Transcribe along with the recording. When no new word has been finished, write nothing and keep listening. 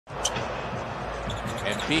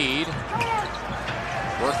Embiid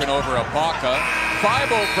working over Ibaka.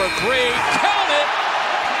 Thybulle for three. Count it!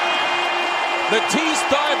 Matisse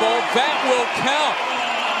Thybulle, that will count.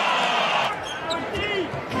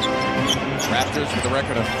 Raptors with a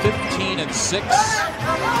record of 15-6. 6-4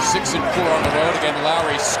 on the road. Again,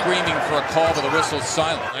 Lowry screaming for a call, but the whistle's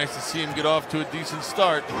silent. Nice to see him get off to a decent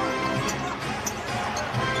start.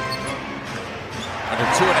 Under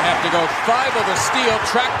 2.5 to go. Thybulle the steal,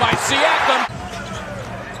 tracked by Siakam.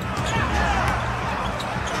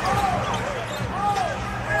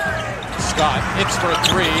 Scott hits for a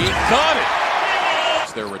three. Got it!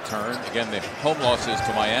 It's their return. Again, the home losses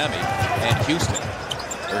to Miami and Houston.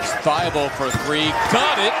 There's Thybulle for three.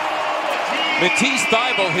 Got it! Matisse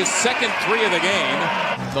Thybulle, his second three of the game.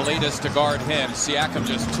 The latest to guard him. Siakam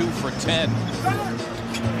just 2 for 10.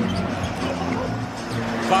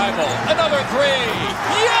 Thybulle, another three.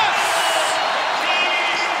 Yes!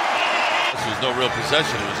 This was no real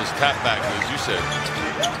possession. It was just tap back, as you said.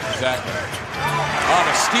 Exactly. On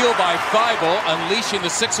a steal by Thybulle, unleashing the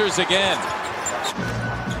Sixers again.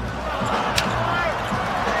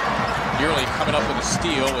 Nearly coming up with a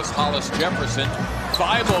steal was Hollis Jefferson.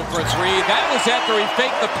 Thybulle for three. That was after he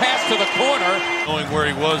faked the pass to the corner. Knowing where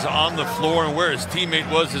he was on the floor and where his teammate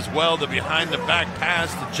was as well. The behind the back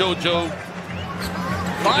pass to JoJo.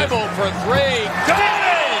 Thybulle for three. Got it!